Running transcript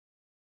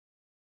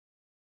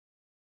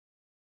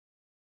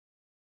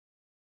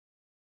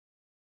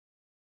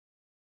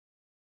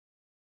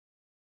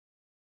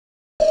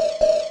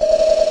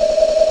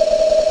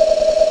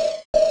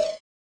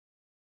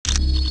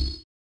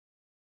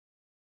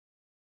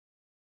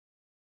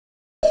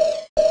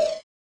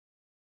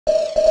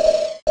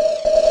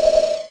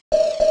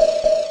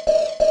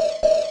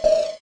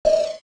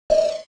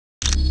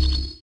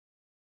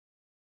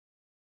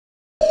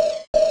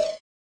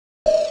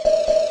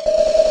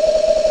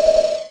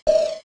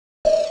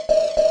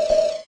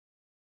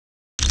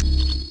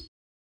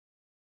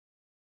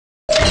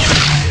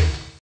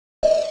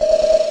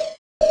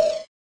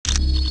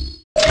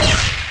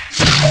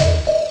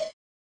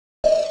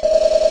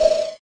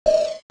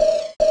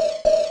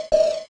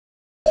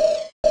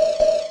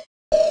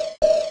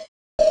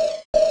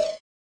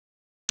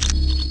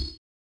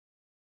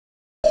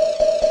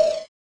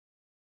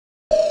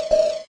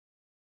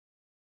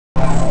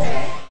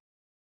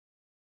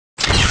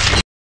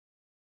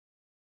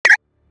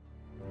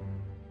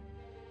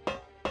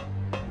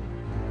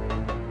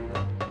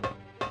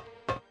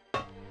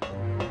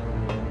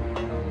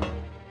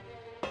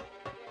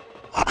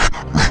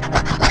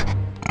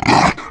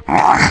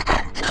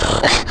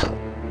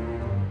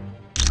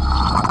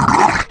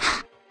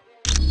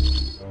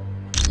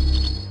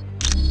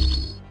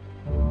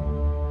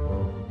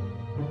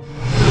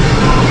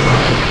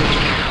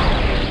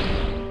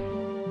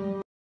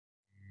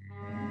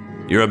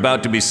You're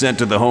about to be sent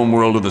to the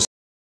homeworld of the...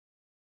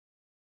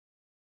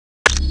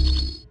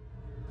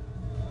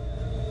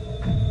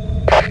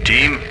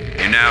 Team,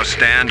 you now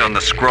stand on the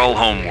Skrull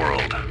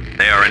homeworld.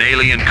 They are an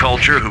alien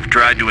culture who've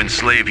tried to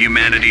enslave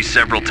humanity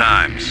several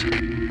times.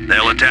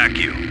 They'll attack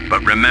you,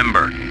 but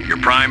remember, your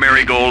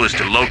primary goal is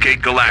to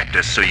locate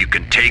Galactus so you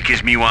can take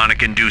his muonic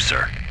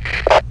inducer.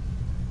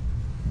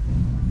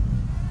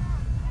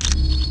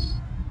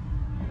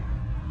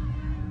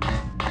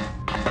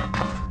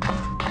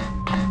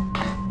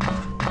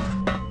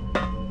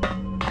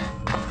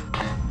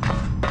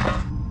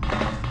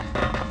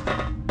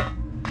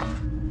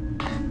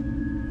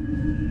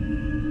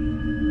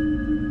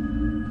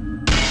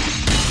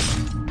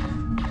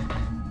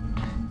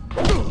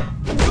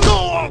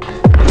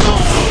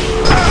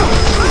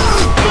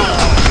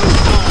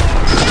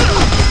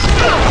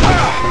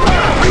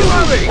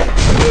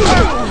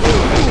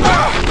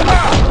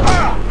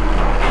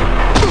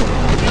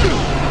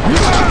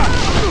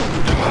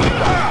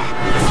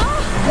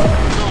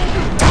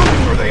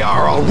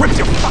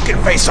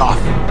 Face off!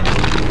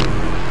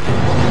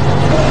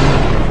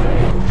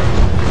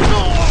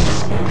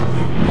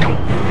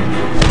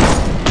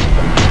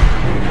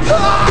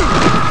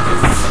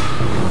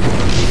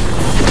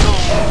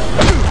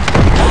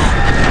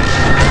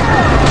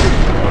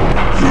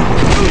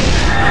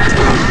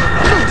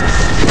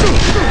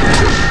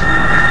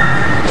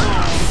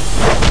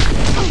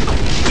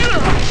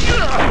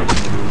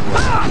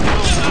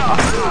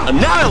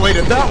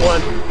 Annihilated that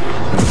one!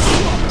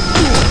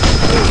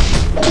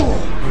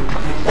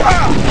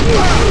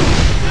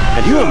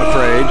 And you, I'm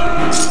afraid.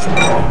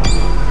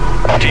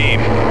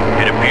 Team,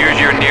 it appears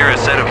you're near a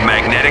set of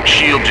magnetic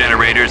shield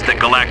generators that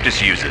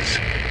Galactus uses.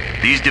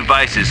 These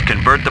devices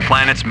convert the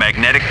planet's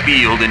magnetic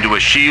field into a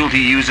shield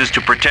he uses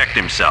to protect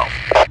himself.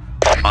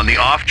 On the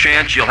off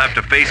chance you'll have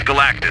to face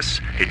Galactus,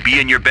 it'd be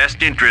in your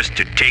best interest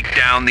to take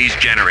down these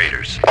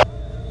generators.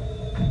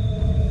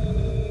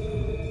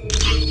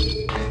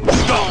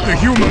 Stop the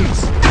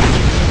humans!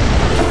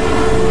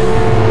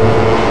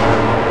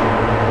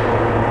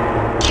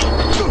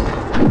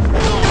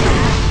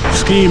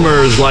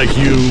 Schemers like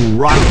you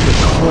rot the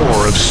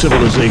core of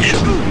civilization.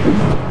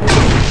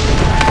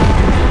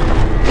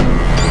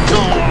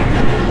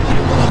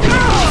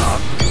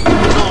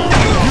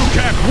 You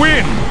can't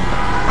win!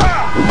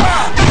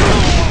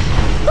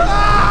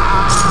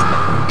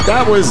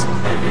 That was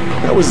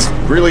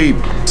really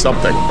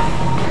something.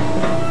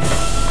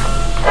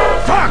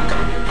 Fuck!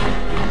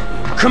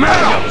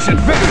 Commandos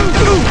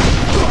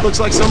advance! Looks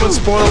like someone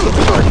spoiled the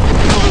party.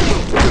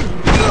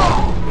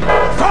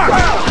 Fuck!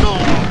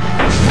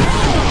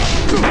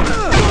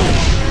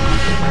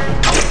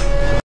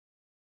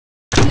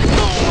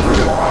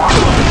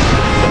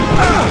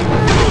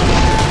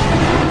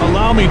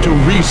 Allow me to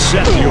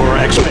reset your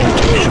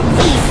expectations.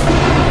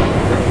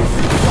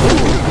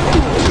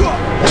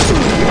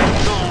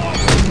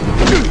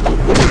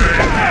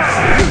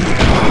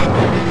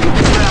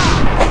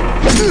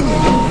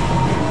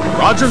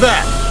 Roger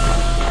that.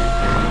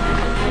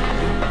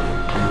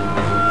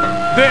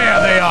 There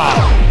they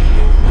are.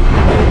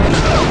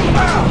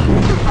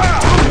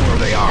 There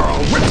they are.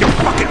 I'll rip your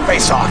fucking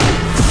face off.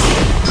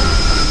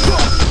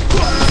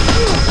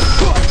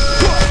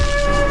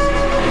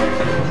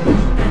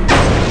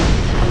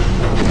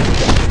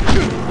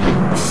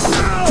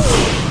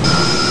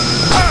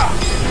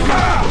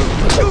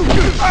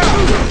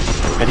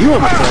 And you,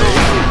 I'm afraid.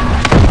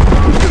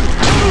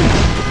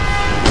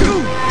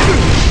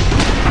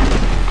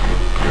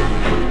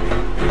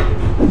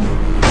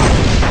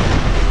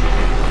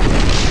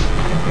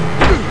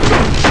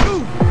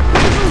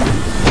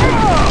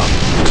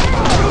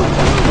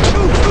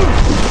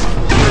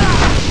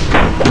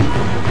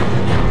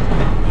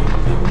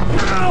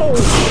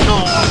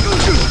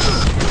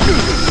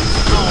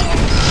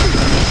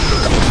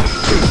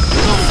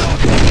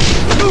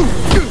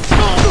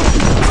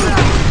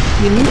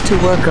 You need to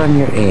work on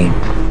your aim.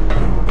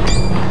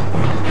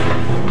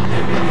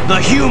 The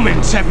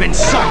humans have been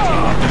sighted!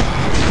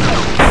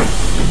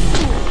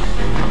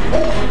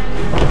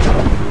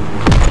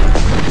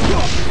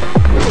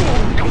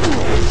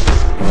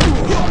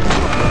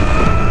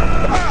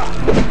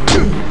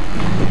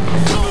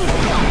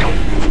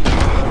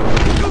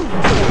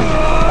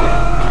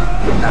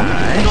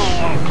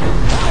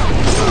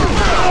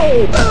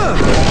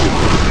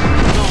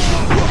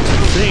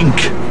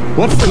 Think,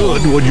 what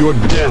good would your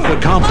death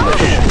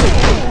accomplish?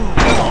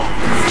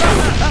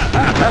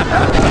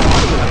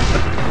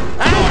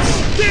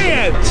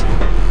 Stand!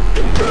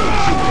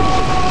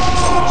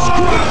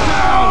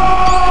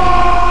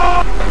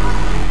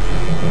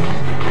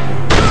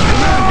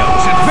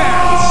 Commandos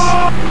advance!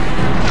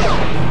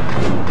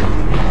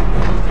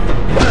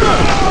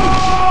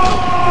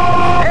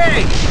 Hey,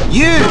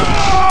 you!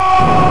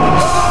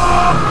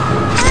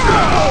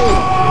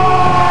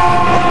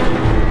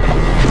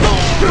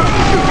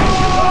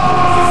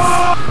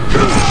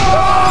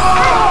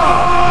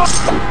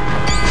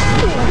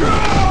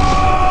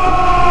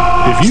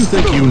 If you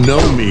think you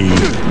know me,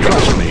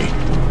 trust me,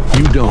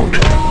 you don't.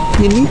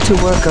 You need to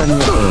work on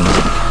your aim.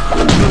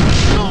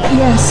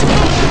 Yes.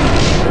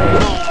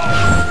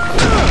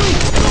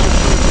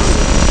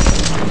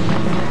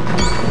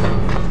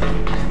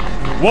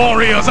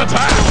 Warriors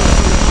attack!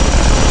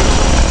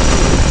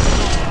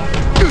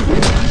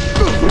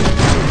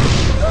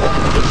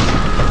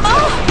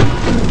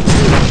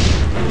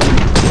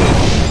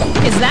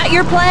 Is that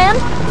your plan?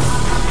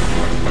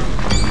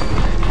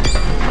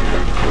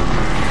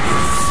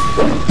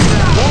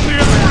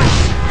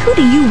 Who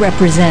do you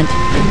represent?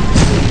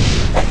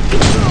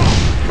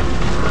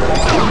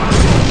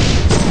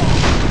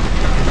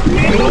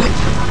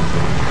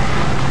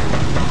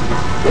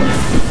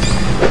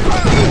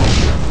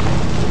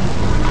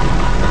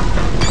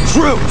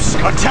 Troops,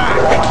 attack!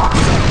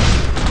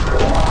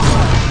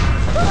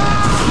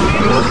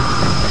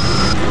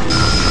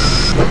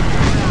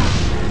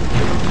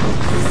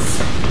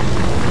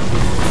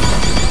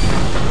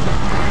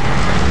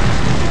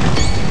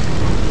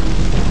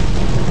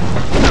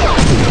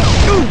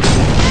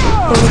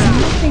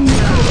 Nothing you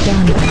could have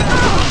done.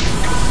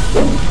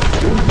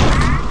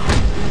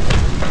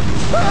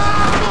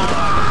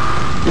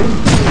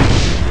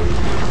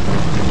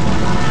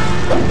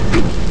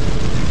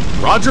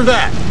 Roger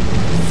that.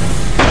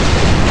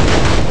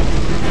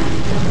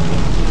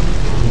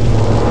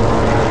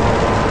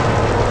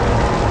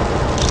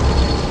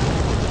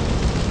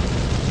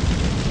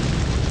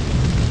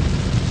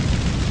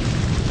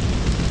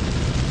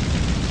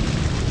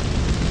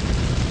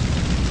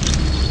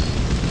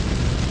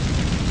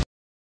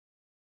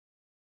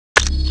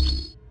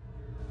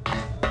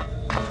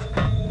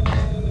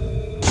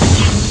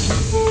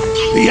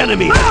 The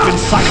enemy has been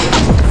sighted.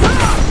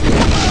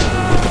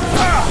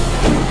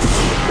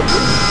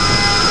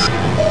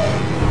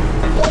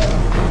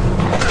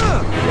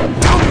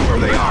 Tell me where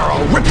they are,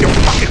 I'll rip your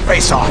fucking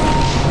face off!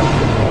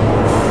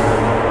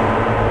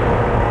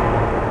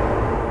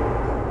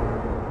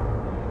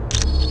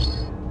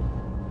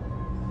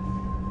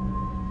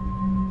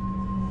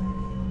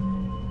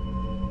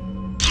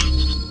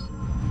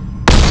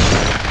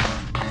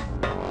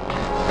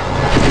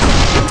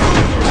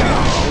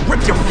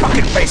 Rip your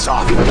fucking face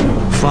off!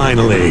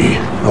 Finally,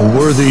 a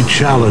worthy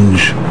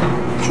challenge.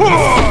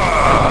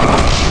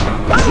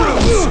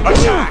 Troops,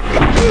 attack!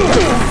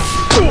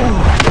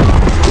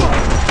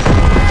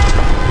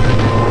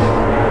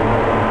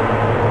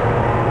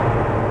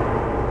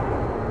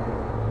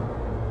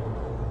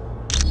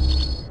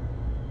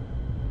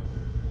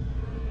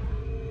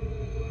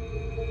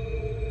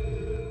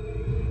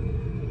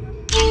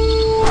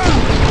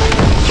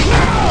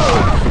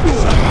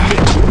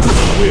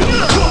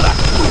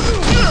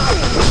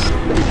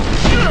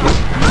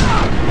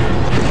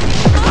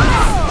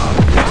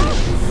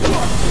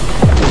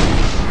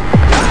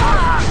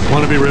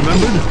 Want to be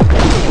remembered?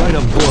 Write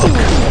a book.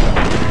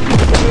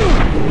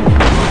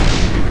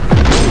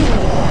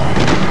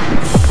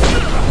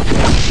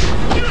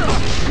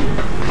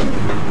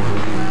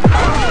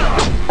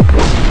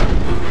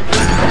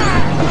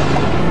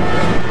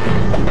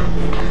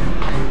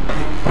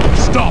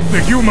 Stop the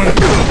human!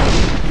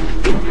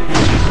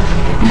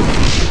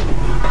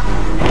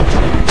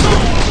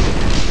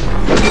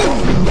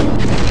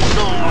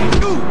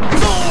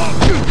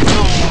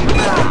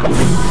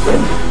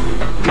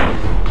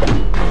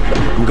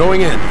 I'm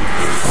going in.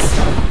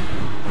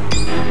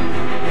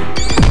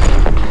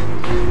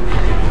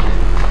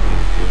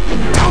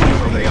 Tell me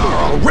where they are,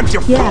 I'll rip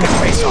your fucking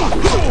face off!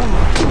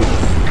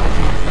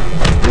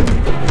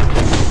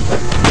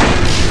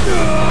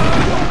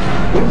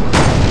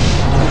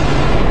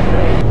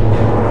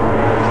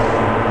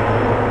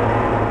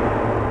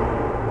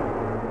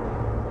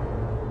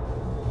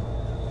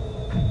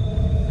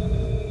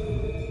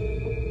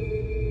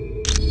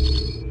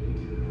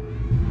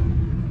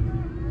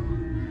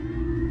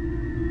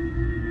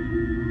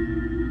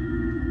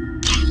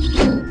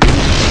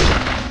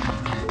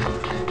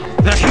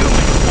 The human!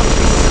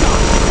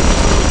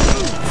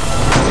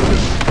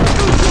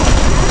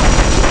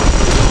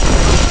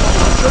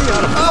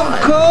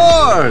 Of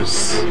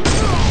course!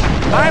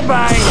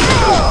 Bye-bye!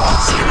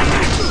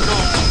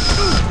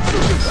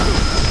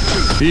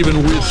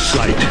 Even with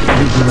sight,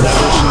 you've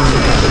never seen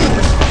the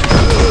kind.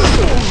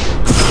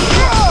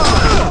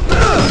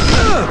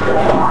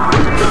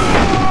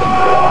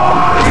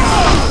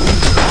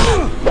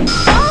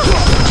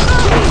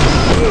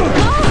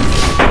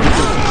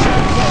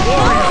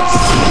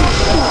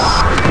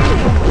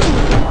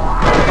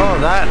 Oh,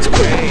 that's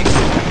great!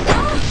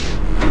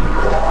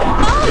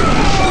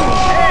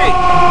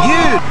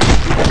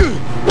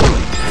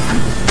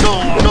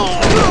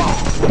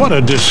 What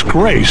a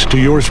disgrace to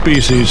your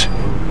species.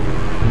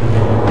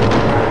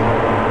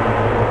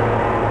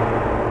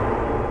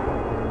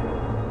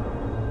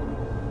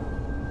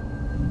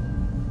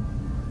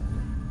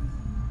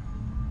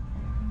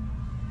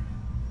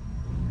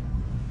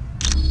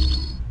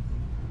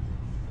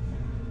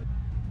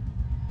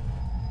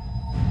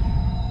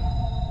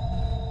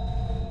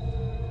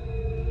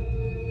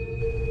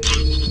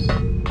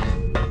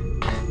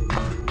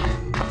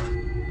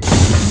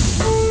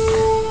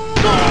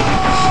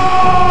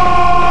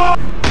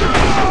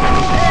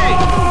 Hey,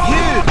 you!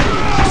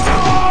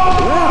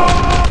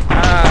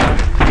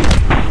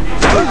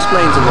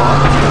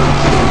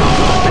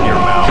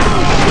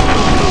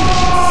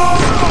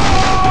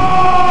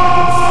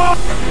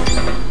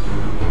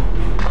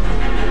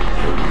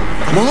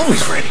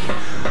 always ready.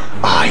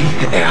 I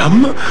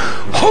am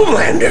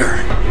Homelander.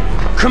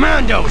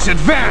 Commandos,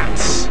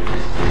 advance!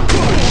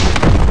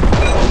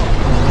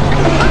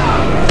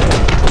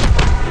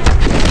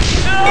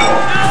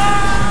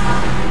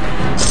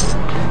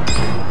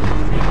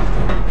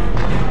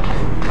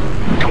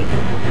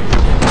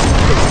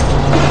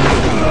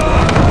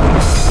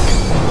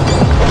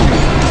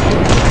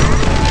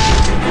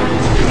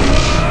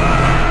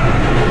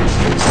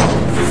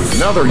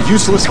 Another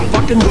useless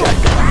fucking deck.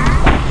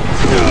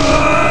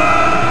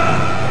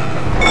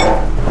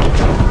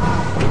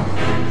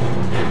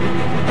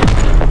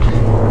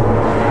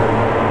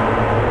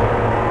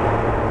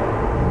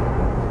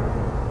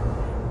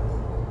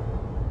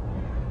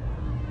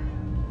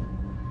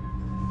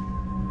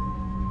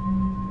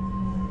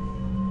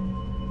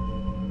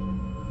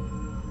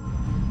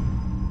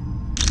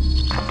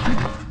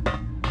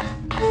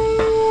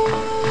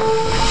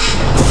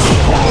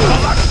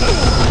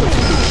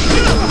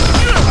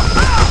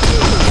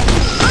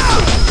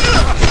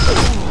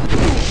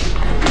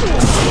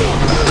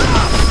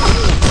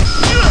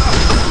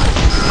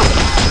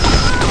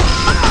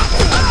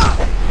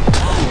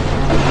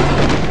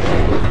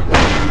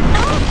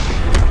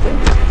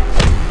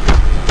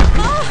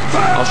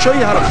 I'll show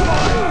you how to fly.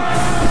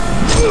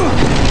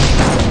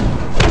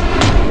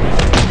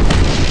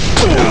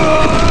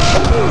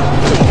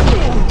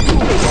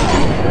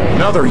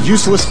 Another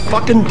useless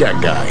fucking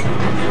dead guy.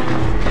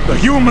 The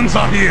humans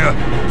are here!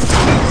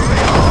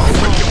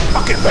 Rip your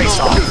fucking face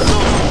off!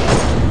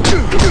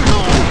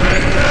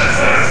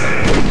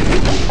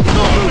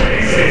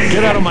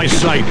 Get out of my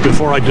sight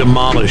before I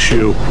demolish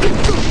you.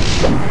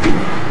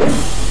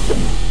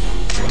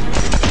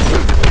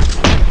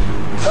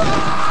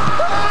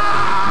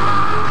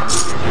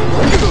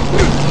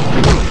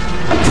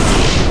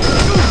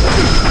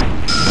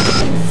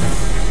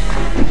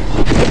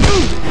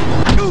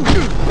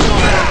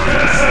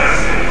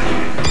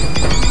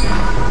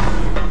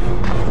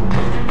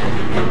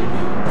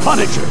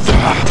 Punishers!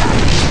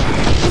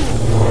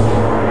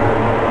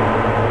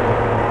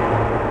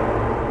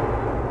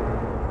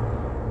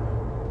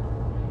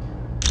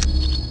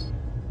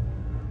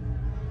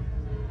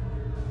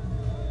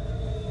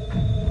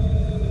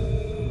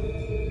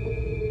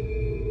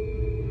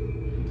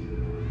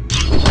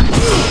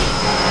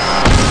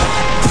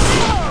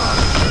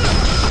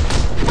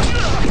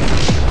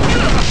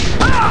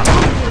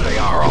 They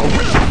are all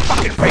rip your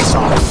fucking face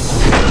off!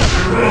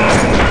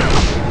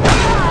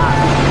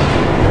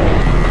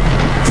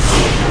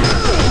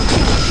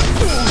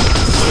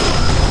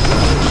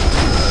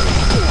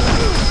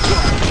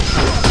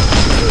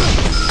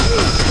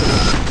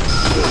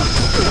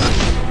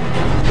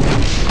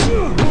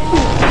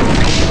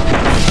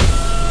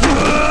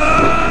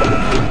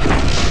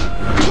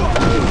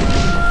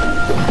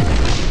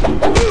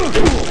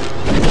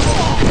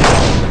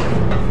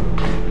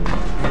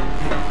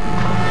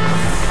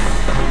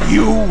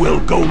 You will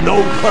go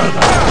no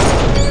further!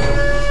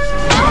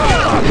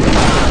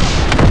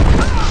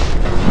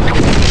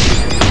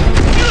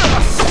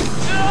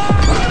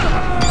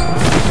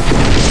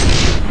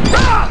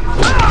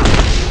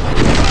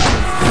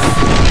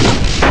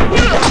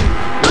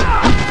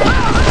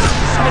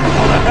 Send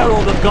for the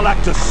Herald of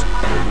Galactus!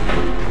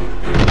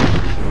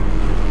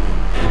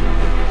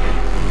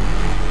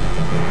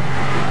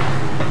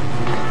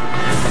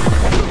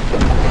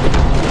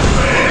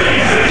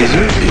 Is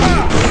there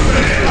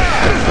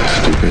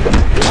stupid?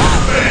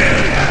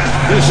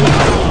 This is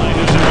mine,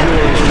 isn't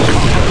yours?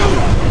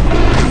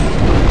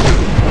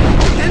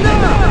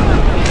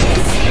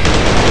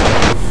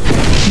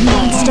 You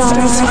want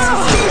stars?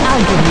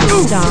 I'll give you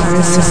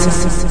stars.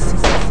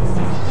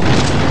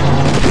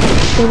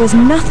 There was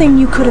nothing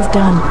you could have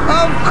done.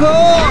 Of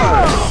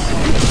course!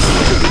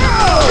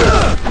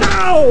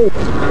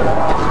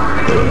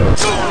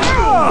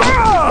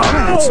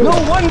 It's no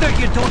wonder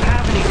you don't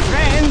have any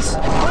friends!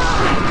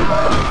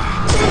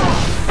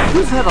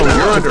 You've had a lot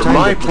You're of under time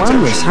my to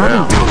plan this, protection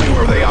now. haven't you? Tell me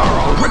where they are,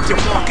 I'll rip your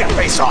fucking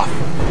face off!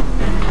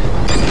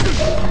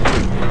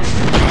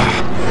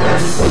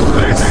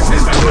 This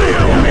is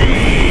real me!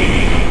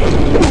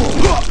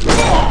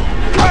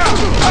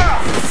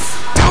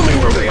 Tell me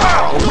where they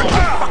are, I'll rip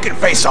your fucking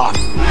face off!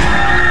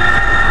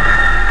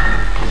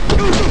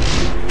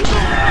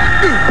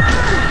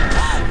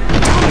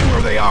 Tell me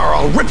where they are,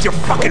 I'll rip your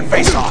fucking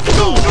face off!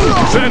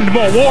 Send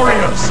more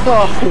warriors!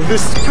 Oh,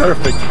 this is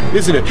perfect,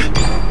 isn't it?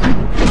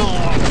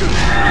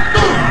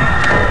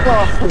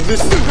 Oh,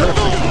 this is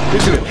perfect,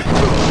 isn't it?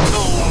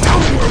 Tell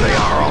me where they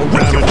are, I'll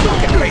rip your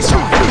fucking face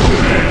off!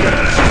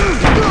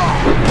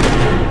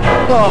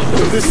 Oh,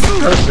 this is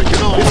perfect,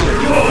 isn't it?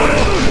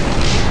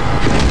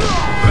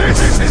 This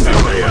is the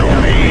real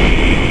me!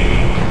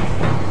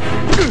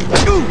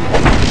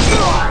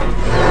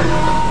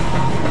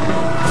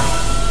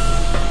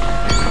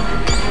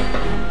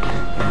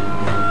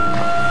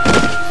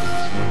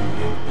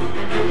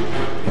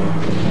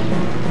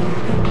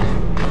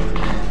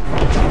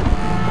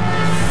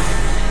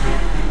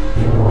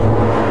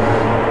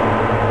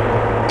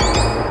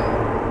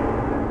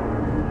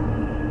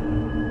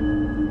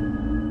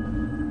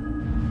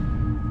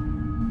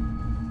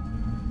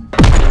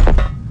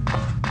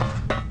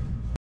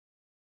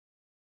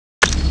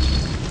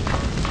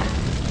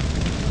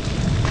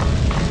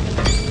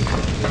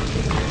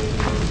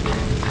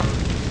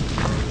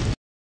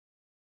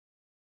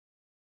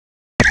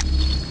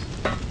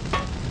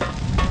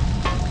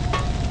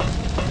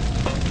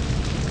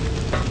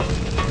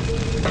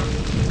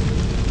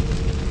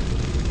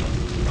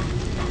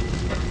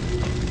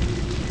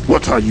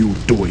 What are you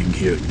doing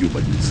here,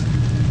 humans?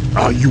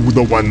 Are you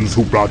the ones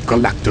who brought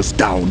Galactus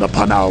down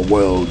upon our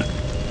world?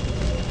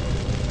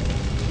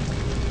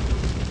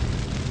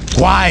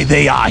 Why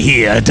they are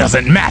here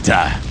doesn't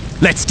matter.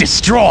 Let's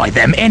destroy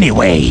them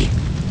anyway.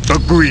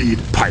 Agreed,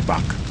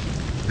 Pybok.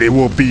 They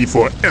will be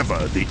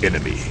forever the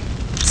enemy.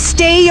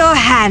 Stay your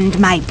hand,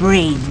 my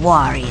brave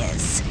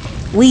warriors.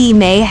 We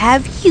may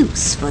have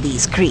use for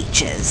these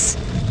creatures.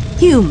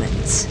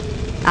 Humans,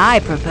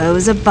 I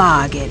propose a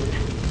bargain.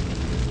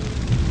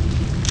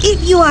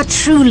 If you are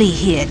truly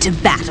here to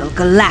battle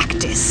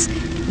Galactus,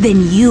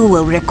 then you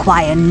will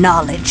require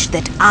knowledge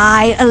that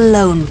I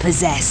alone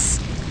possess.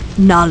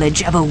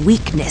 Knowledge of a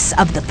weakness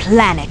of the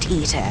Planet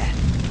Eater.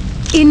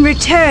 In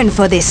return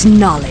for this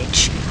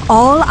knowledge,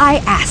 all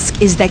I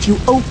ask is that you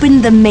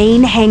open the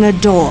main hangar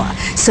door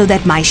so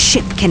that my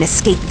ship can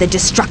escape the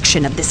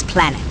destruction of this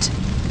planet.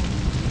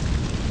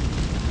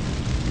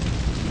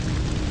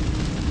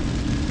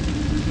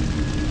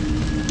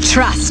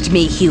 Trust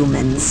me,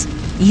 humans.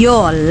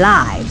 Your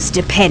lives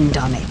depend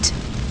on it.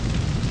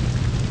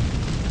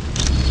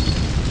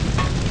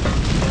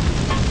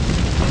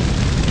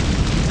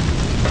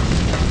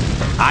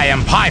 I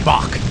am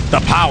Pybok, the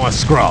Power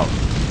Scroll.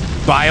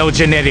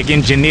 Biogenetic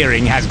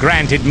engineering has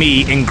granted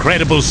me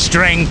incredible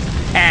strength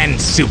and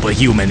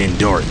superhuman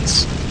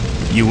endurance.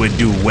 You would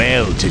do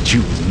well to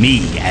choose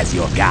me as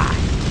your guide.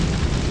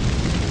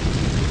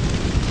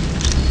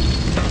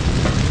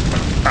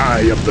 I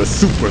am the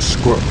Super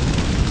Skrull,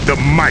 the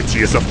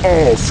mightiest of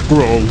all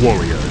Skrull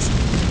warriors.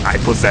 I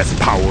possess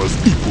powers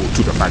equal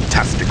to the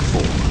Fantastic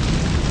Four.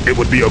 It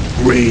would be a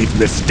grave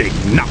mistake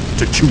not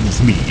to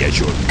choose me as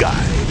your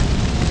guide.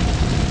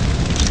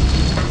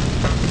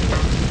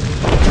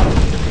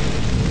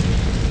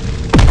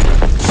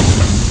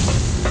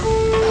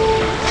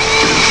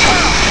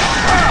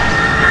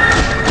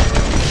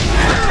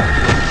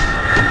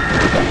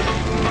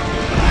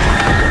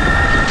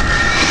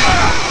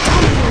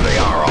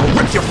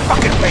 Your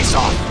fucking face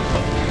off!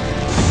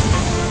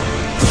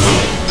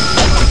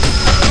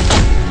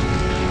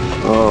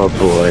 Oh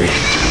boy.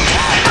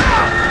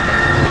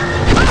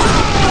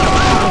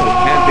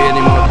 Can't be any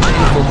more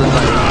painful than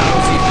the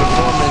lousy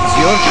performance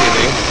you're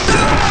giving.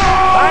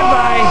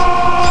 Bye-bye!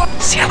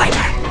 See you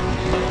later.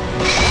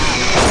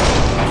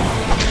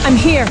 I'm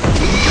here.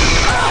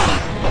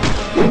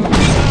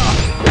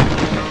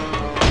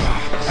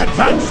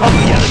 Advance on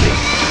the enemy!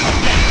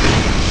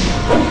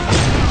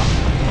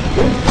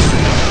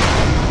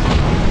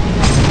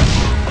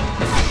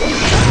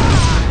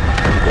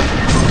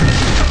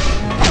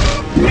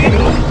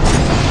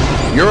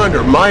 You're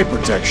under my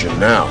protection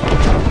now.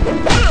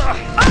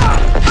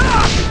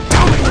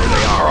 Tell me where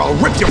they are, I'll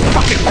rip your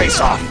fucking face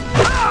off!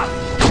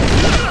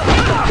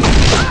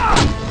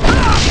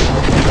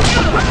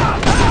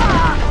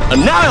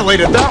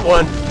 Annihilated that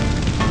one!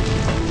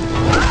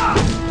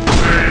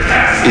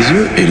 Is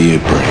your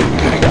idiot brain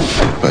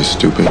getting by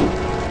stupid?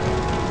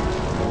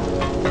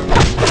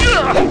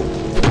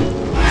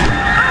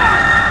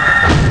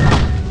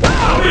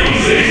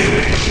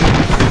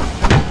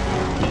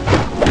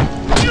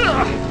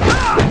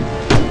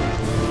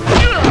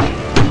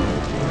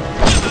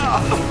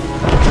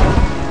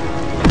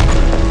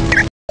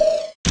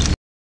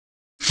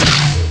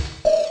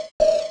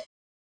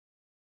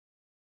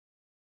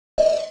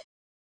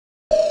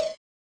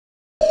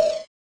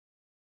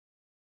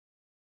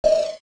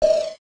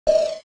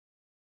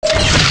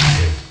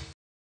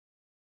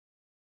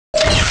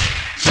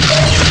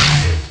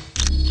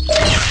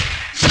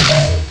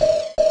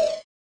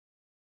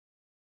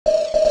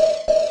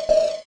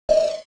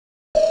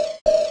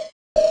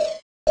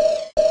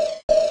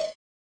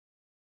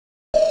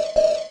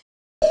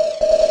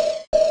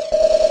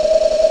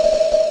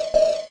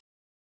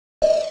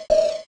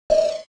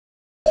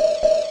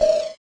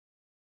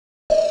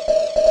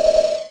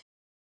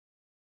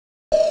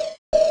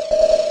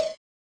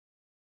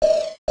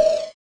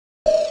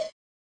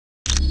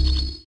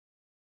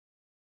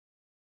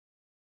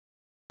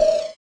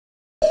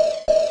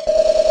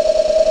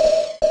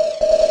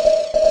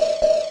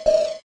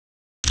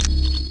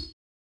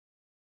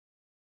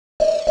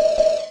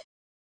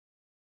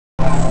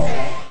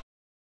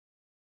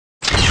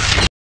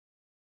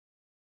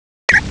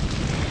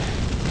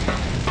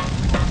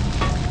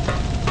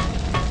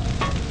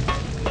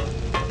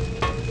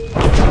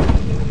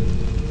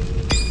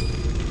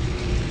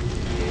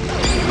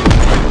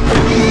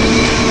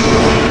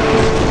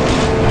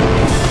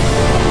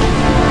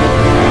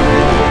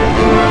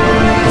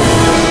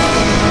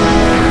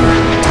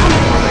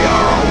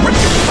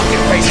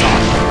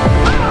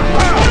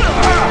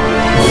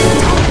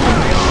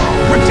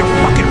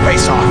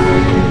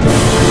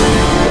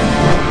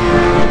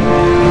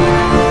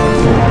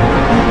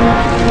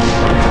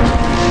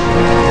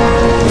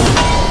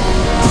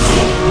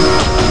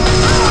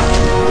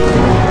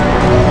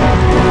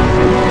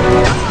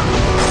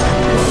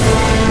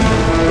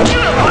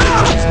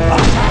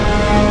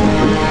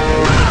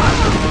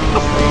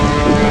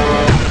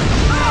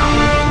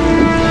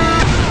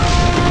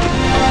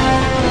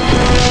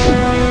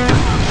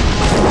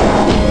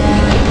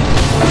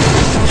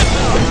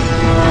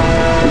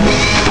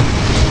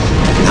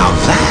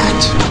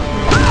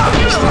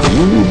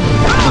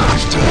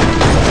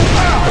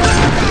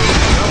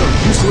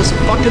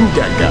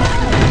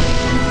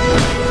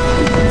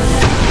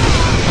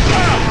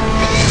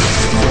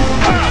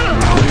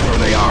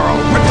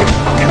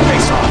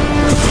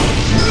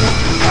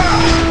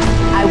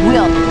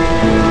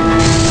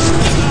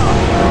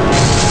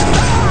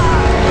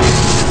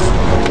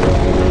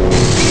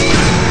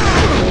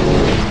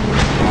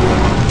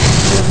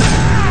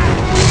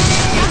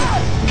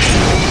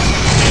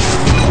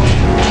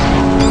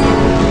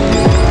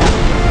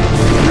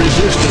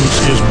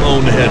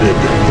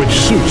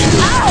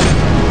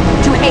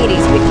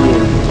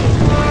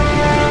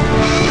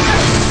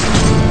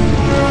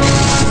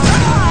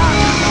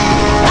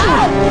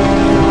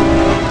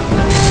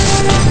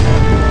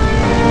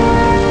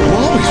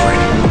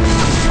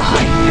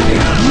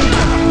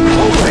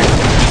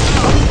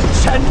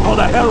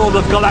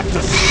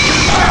 Galactus!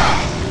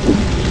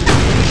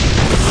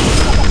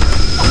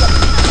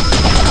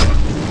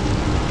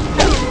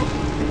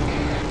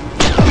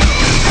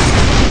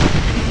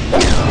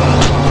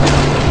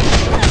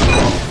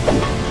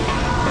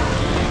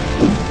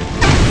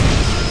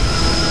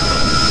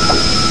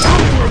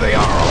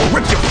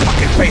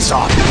 Face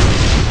off.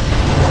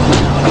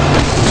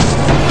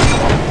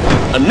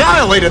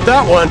 Annihilated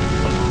that one.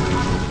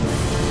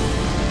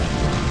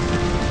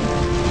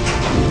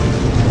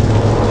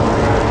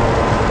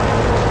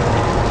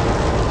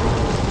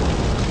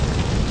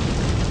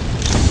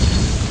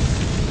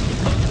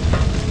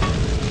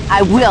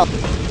 I will.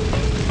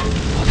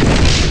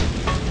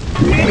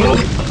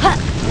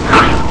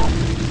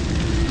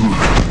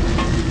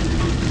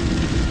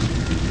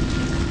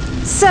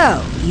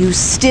 So, you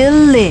still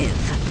live.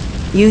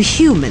 You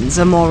humans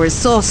are more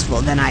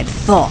resourceful than I'd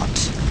thought.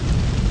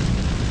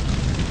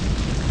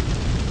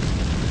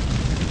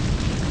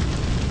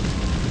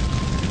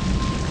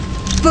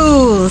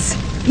 Fools!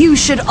 You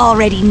should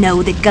already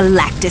know that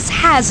Galactus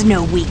has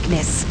no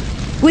weakness.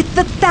 With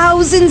the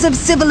thousands of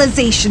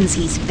civilizations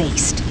he's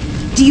faced,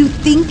 do you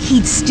think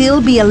he'd still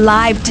be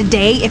alive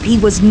today if he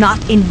was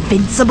not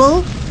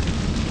invincible?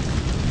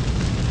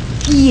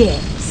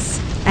 Yes,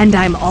 and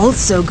I'm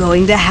also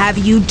going to have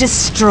you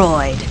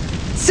destroyed.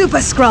 Super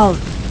Skrull,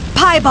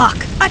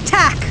 Pybok,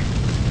 attack!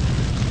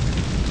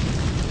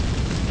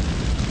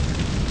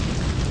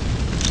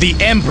 The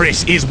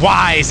Empress is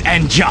wise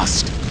and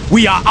just.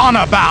 We are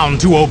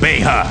honor-bound to obey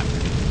her.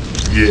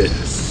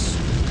 Yes.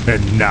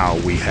 And now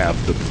we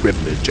have the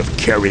privilege of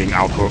carrying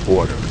out her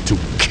order to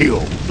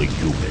kill the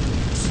humans.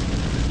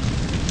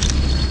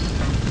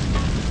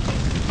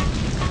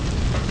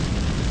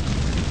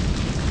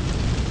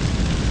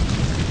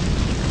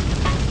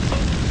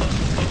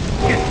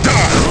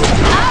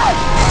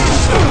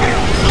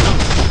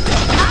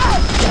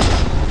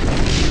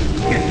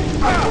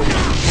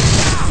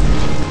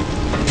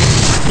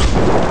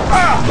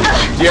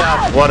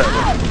 Yeah, whatever.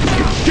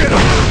 Get up!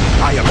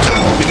 I am not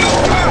finished.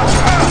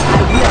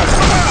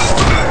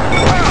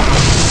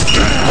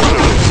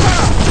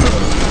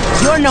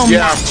 You're no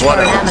match for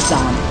an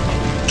Amazon.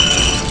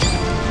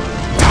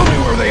 Tell me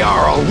where they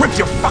are, I'll rip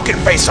your fucking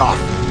face off.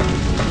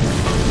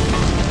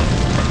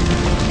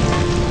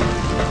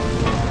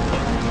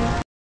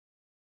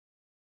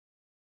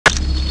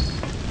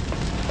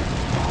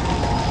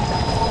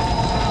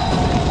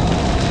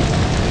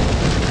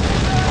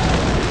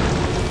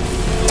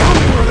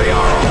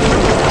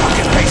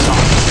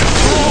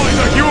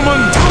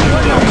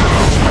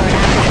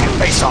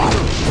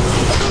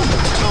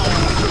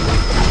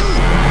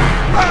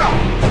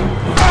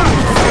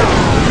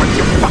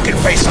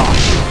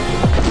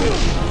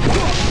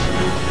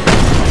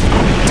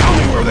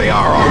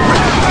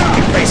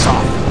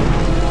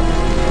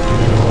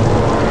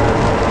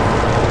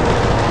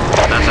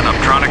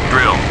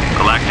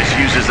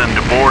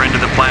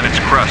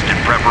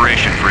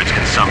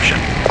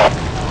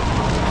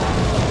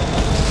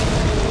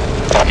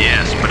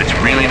 Yes, but it's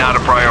really not a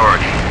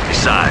priority.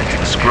 Besides,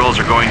 the Skrulls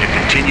are going to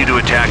continue to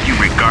attack you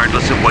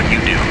regardless of what you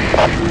do.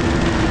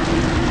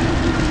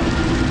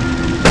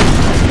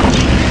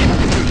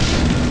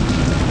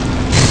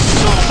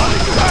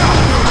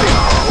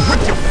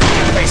 Rip your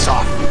fucking face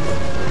off!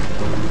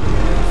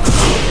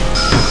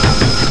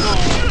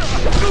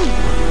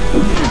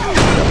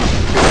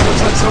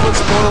 Looks like someone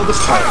spoiled the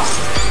fight.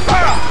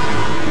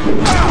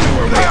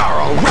 Where they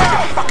are, I'll rip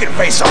your fucking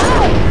face off!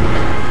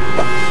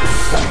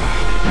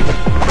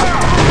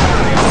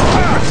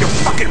 Rip your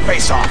fucking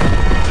face off!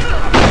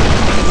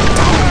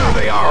 There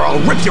they are, I'll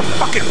rip your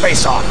fucking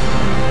face off!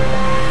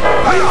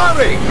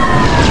 Hurry!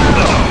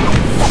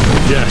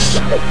 Yes.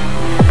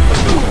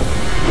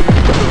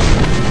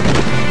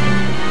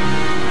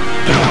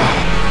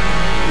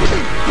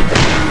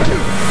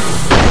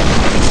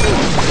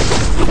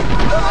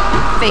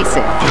 Face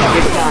it,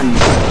 you're done.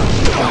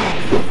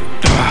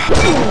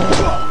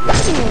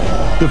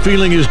 The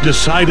feeling is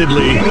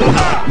decidedly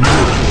not new.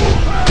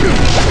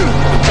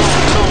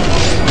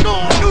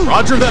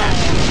 Roger that!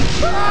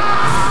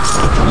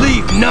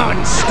 Leave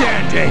none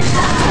standing.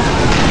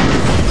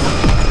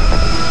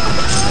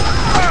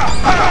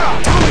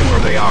 Tell me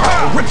where they are,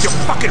 I'll rip your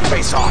fucking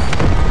face off!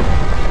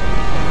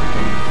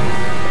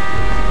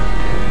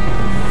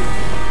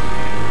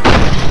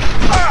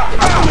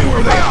 Tell me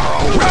where they are,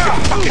 I'll rip your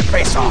fucking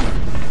face off!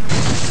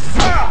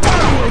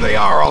 Tell me where they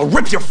are, I'll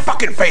rip your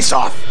fucking face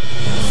off!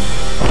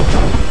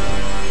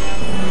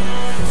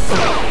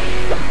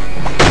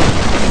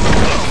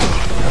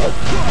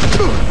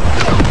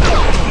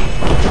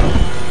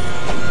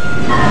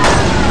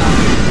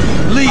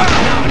 Leave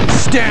none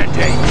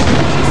standing.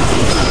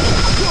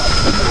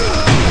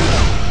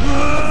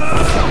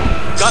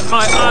 Got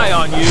my eye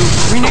on you.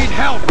 We need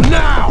help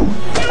now.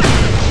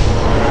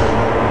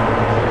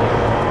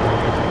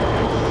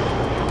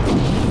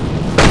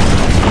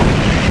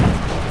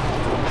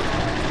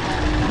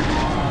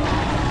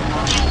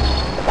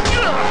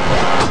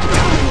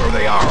 Where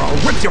they are, I'll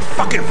rip your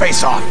fucking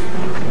face off!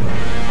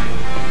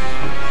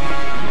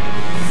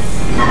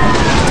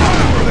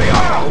 Where they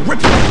are, I'll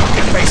rip your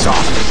fucking face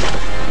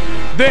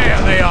off!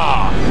 There they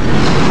are!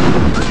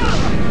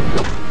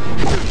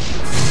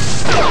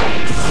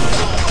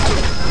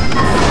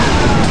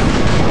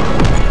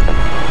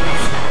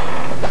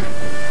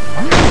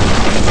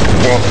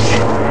 What?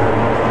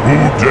 Who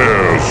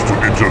dares to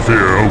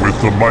interfere with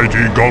the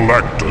mighty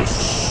Galactus?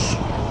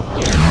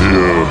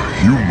 Mere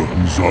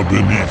humans are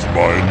beneath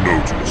my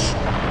notice.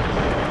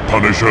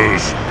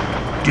 Punishers,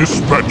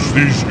 dispatch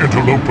these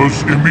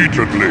interlopers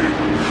immediately.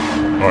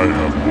 I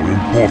have more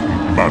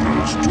important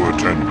matters to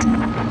attend to.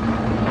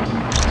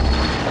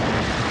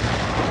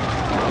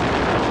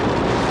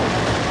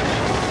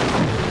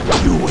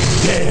 You would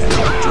dare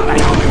to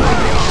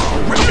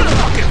rip your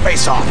fucking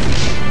face off!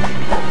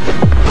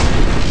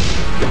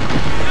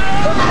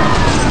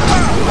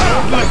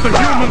 Let the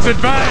humans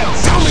advance!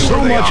 So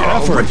much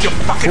effort. Rip your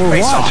fucking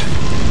face off!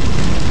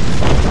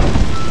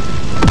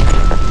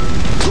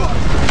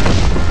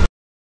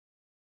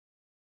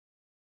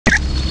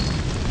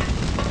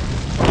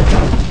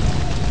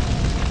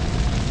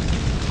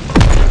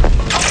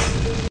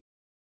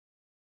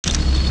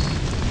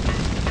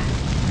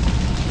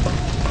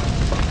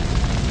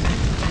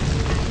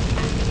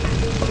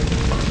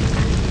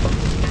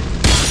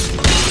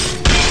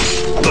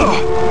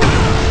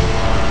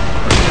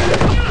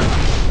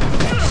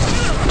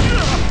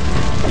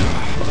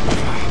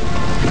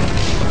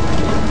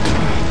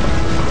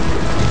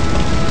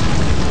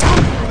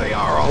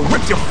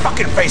 Your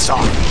fucking face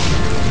off!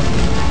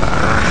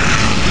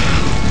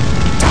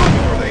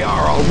 There they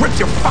are, I'll rip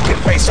your fucking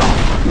face off!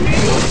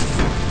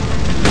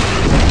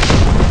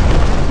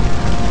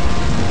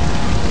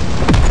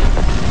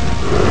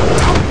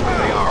 There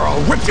they are,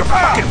 I'll rip your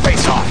fucking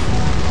face off!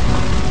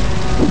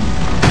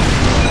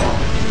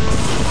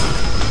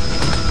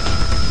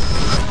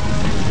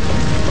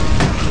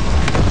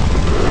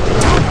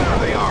 There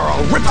they are,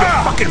 I'll rip your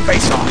fucking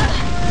face off!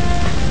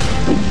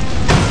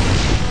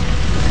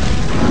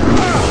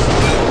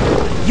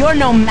 You're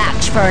no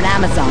match for an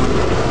Amazon.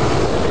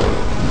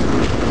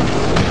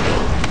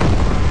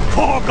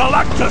 For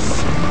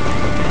Galactus!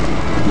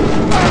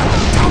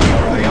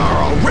 There they are,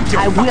 I'll rip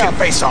your fucking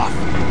face off!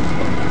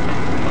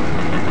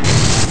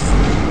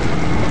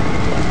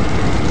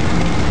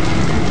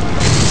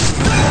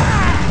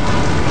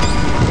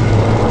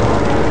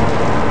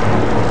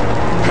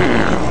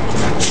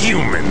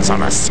 Humans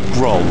on a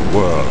Skrull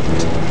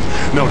world.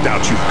 No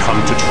doubt you've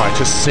come to try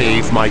to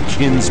save my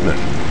kinsmen.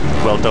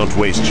 Well, don't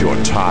waste your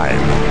time.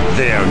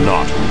 They're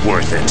not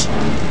worth it.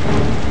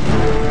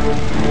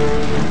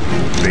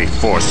 They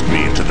forced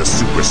me into the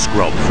Super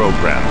Skrull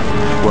program,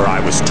 where I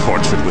was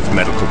tortured with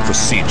medical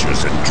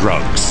procedures and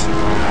drugs.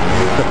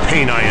 The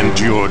pain I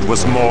endured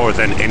was more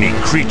than any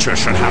creature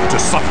should have to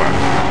suffer.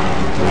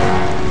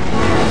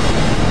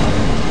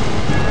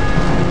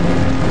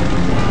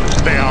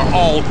 They are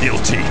all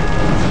guilty.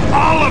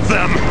 All of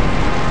them!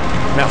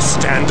 Now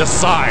stand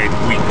aside,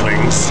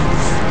 weaklings.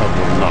 I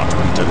will not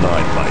be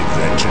denied my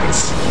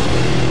vengeance.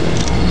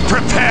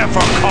 Prepare for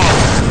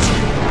combat!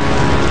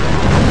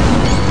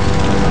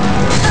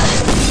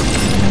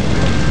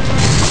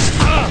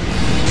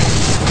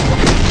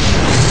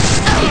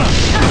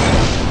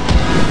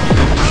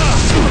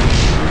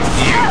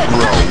 You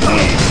grow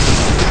weak.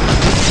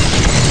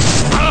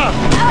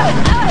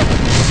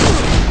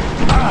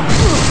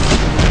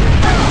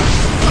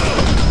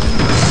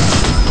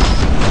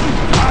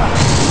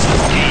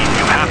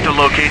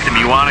 Locate the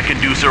MUA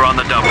conducer on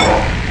the double.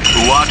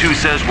 Uatu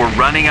says we're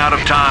running out of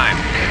time.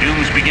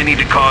 Doom's beginning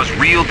to cause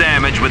real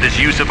damage with his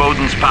use of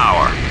Odin's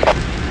power.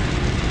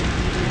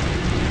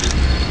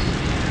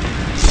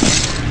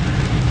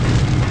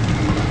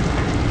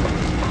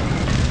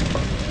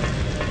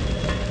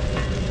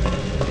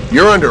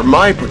 You're under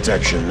my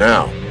protection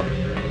now.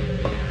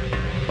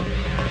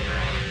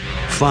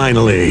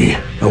 Finally,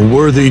 a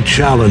worthy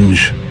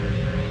challenge.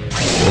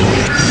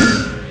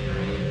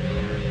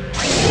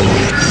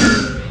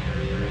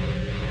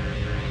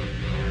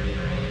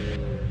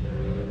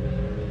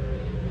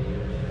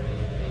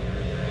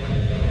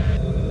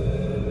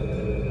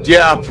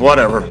 Yeah,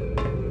 whatever.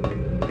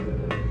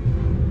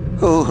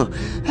 Oh,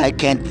 I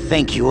can't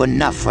thank you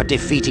enough for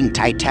defeating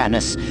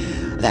Titanus.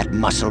 That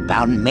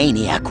muscle-bound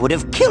maniac would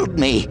have killed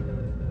me.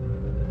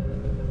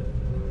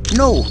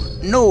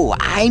 No,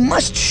 I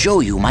must show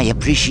you my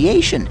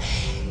appreciation.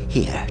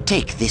 Here,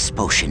 take this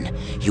potion.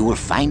 You will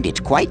find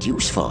it quite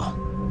useful.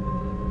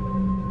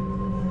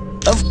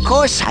 Of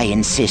course I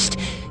insist,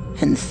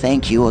 and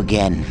thank you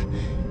again.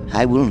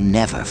 I will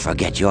never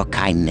forget your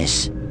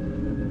kindness.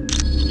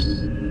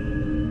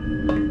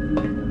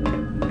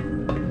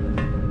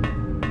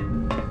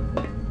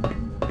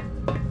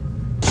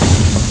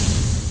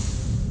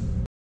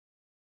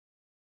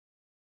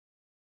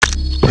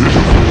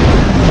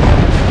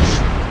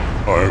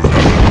 I've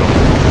had enough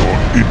of your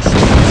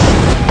insolence.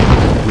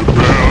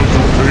 Prepare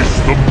to face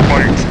the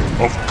might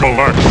of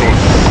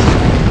Galactus.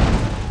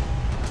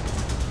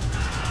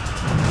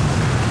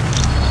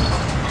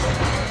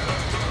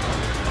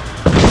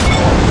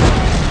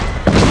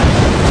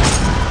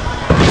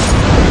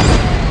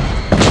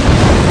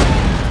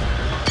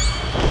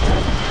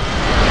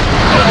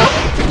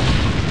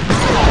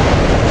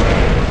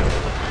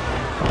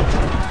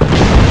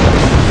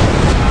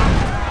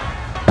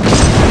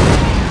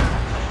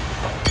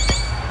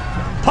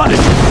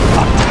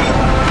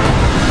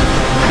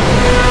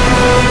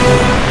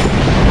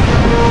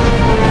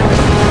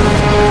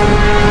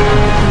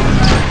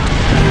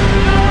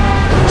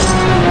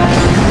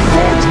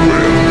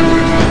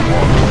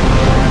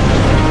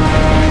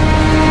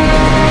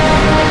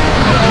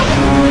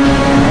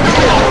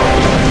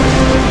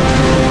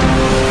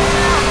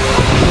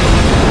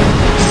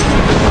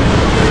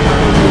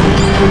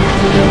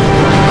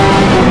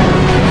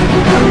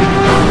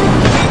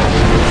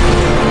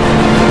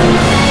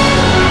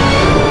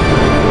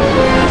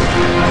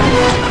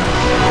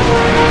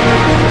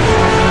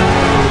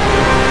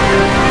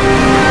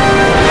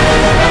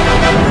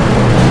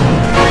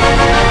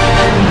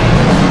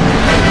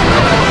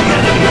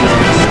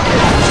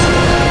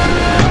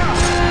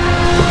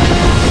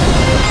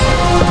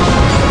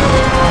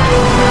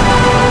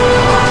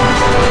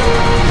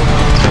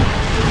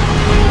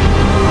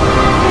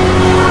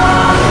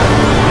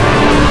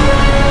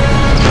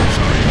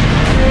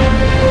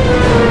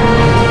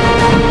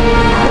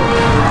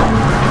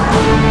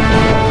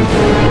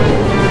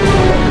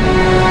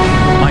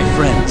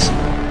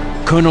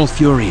 Colonel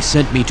Fury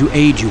sent me to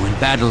aid you in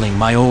battling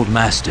my old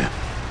master.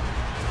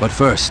 But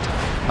first,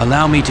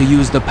 allow me to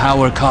use the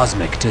power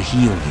cosmic to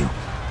heal you.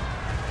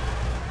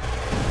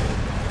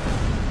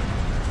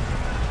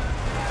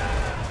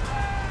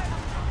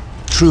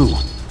 True,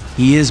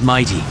 he is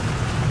mighty.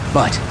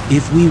 But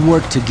if we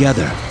work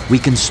together, we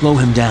can slow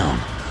him down.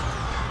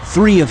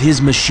 3 of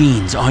his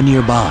machines are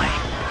nearby.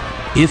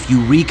 If you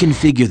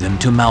reconfigure them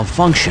to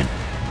malfunction,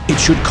 it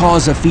should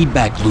cause a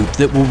feedback loop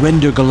that will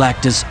render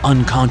Galactus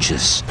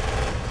unconscious.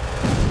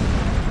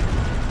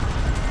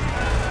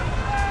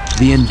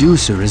 The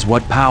inducer is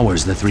what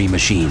powers the 3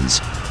 machines,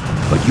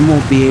 but you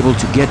won't be able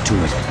to get to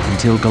it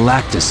until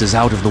Galactus is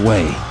out of the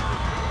way.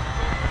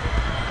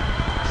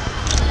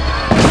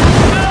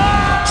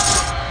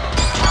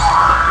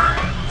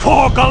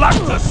 For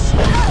Galactus!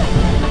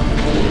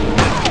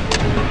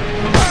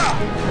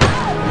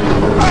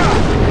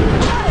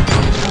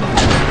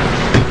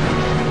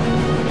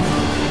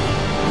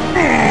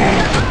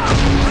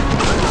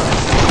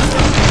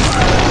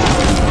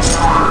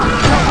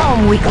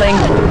 Weakling.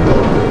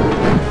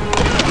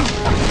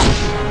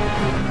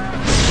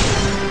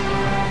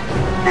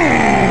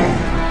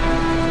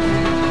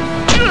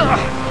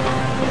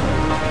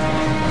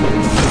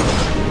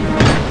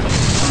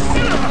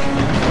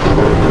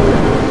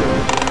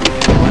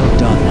 Well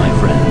done, my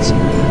friends.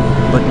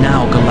 But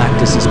now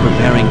Galactus is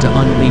preparing to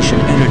unleash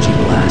an energy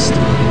blast.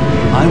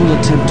 I will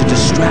attempt to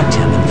distract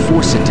him and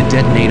force it to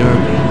detonate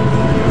early.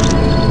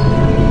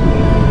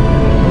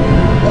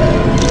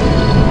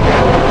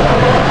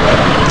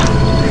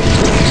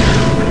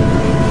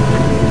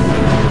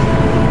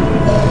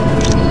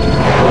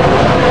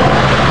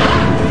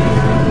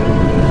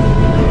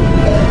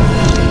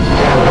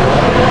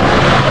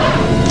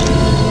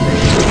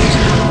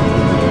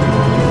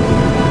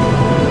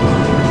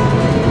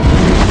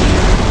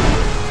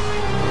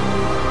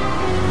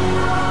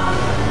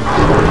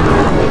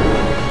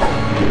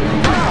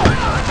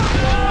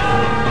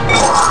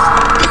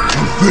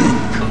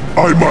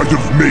 I might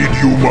have made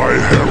you my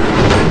herald.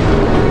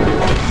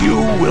 You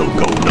will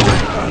go no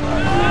further.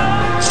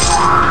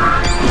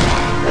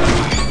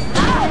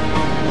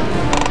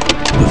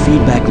 The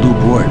feedback loop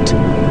worked,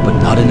 but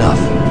not enough.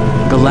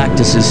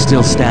 Galactus is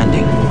still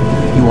standing.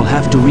 You will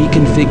have to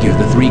reconfigure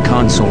the 3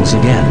 consoles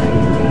again.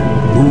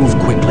 Move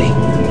quickly.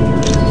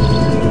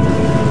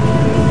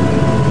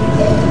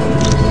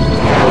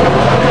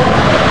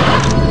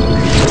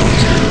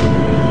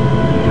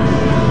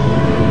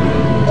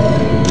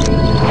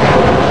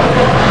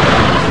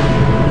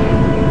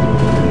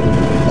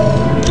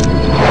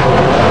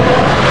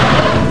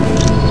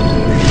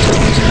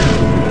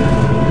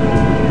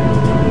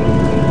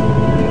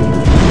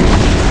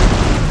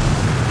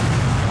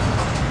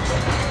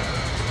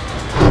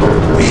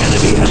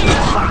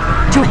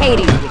 To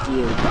Hades with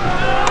you.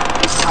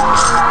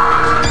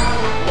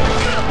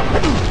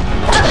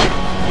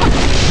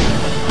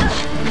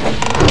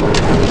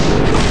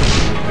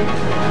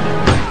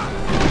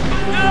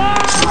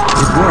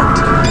 It worked.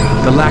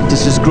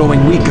 Galactus is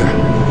growing weaker.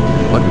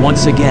 But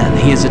once again,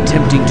 he is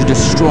attempting to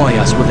destroy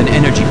us with an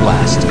energy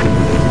blast.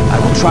 I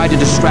will try to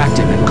distract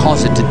him and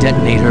cause it to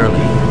detonate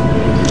early.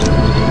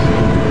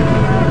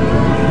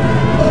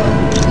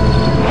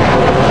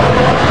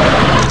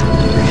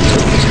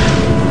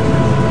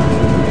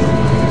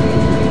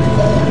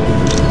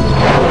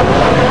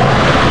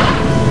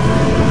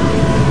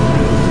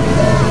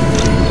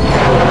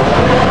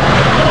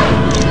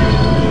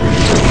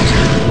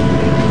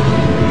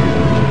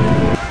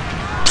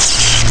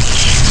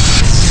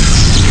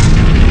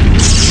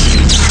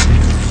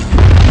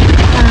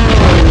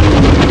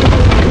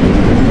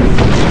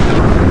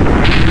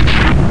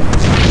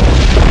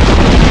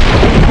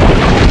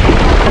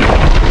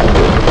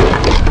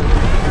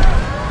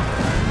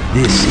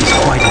 This is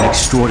quite an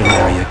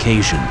extraordinary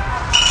occasion.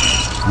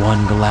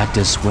 One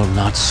Galactus will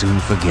not soon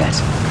forget.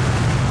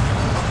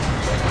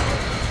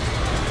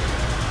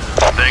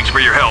 Thanks for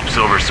your help,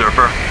 Silver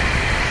Surfer.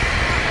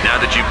 Now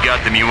that you've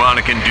got the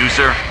muonic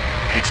inducer,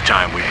 it's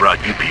time we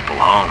brought you people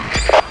home.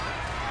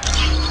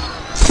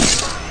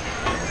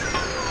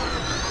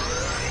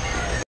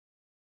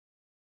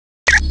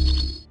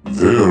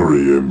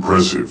 Very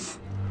impressive.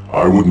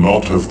 I would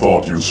not have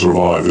thought you'd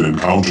survive an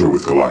encounter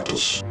with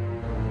Galactus.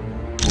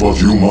 But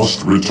you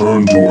must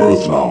return to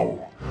Earth now.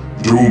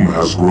 Doom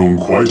has grown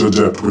quite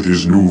adept with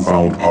his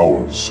newfound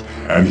powers,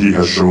 and he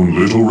has shown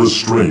little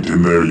restraint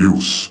in their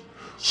use.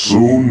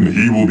 Soon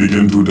he will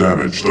begin to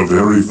damage the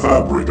very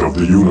fabric of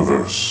the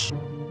universe.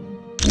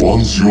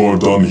 Once you are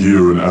done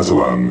here in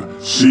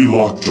Atalan, see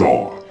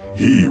Lockjaw.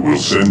 He will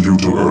send you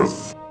to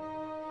Earth.